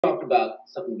talked about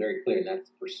something very clear, and that's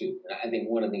the pursuit. And I think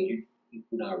one of the things you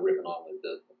and I are ripping on is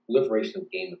the proliferation of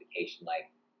gamification.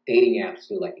 Like dating apps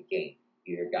feel like a game.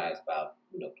 You hear guys about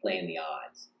playing the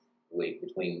odds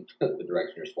between the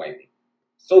direction you're swiping.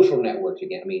 Social networks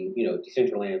again. I mean,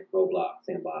 Decentraland, Roblox,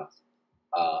 Sandbox,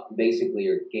 basically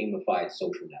are gamified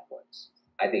social networks.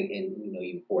 I think,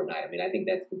 even Fortnite. I mean, I think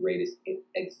that's the greatest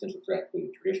existential threat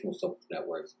to traditional social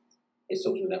networks. Is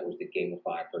social networks that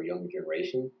gamify for a younger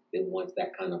generation that wants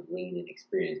that kind of lean and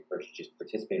experience versus just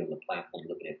participating on the platform,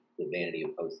 looking at the vanity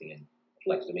of posting and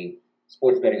flex. I mean,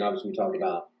 sports betting, obviously, we talked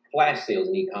about flash sales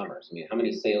in e-commerce. I mean, how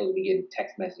many sales we get in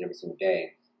text message every single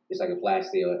day? It's like a flash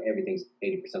sale, everything's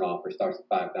 80% off or starts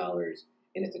at $5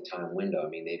 and it's a time window. I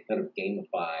mean, they've kind of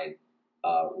gamified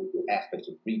aspects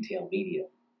of retail media.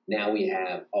 Now we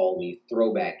have all these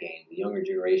throwback games. The younger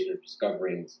generation are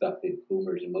discovering stuff that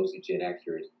boomers and mostly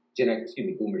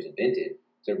boomers invented.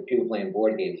 So people playing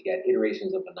board games, you got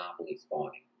iterations of Monopoly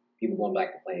spawning. People going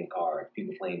back to playing cards,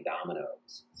 people playing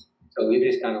dominoes. So we've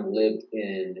just kind of lived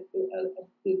in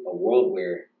a world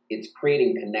where it's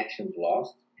creating connections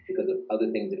lost because of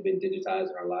other things that have been digitized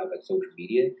in our lives, like social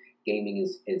media. Gaming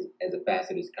is as a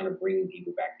facet is kind of bringing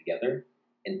people back together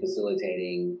and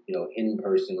facilitating,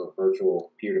 in-person or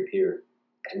virtual peer-to-peer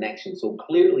connection. So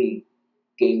clearly,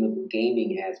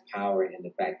 gaming has power, and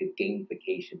the fact that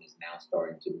gamification is now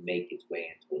starting to make its way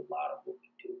into a lot of what we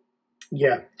do.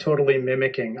 Yeah, totally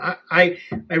mimicking. I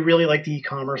really like the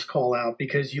e-commerce call out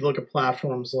because you look at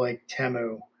platforms like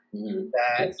Temu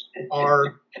that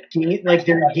are like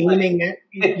they're gaming it.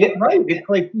 Right. It's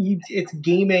like it's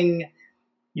gaming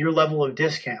your level of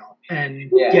discount and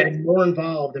getting more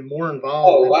involved and more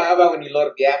involved. Oh, how about when you load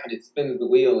up the app and it spins the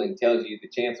wheel and tells you the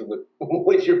chance of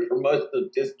what your promotional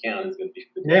discount is going to be?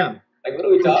 Yeah. Like, what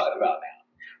are we talking about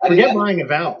now? Forget buying a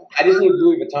vowel. I just need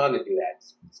Louis Vuitton to do that.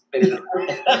 Spin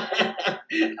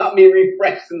it. Help me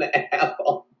refreshing the app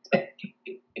all day.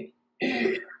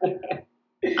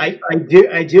 I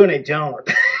do, and I don't.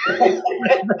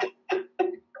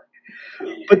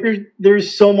 But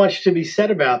there's so much to be said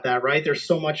about that, right? There's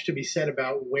so much to be said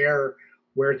about where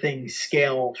things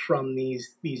scale from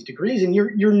these degrees, and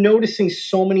you're noticing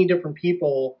so many different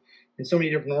people and so many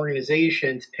different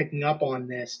organizations picking up on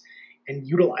this and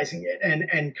utilizing it,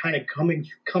 and kind of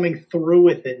coming through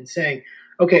with it and saying,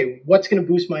 okay, what's going to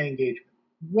boost my engagement?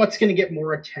 What's going to get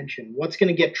more attention? What's going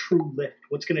to get true lift?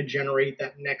 What's going to generate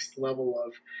that next level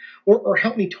of, or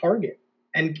help me target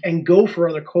and go for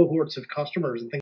other cohorts of customers and things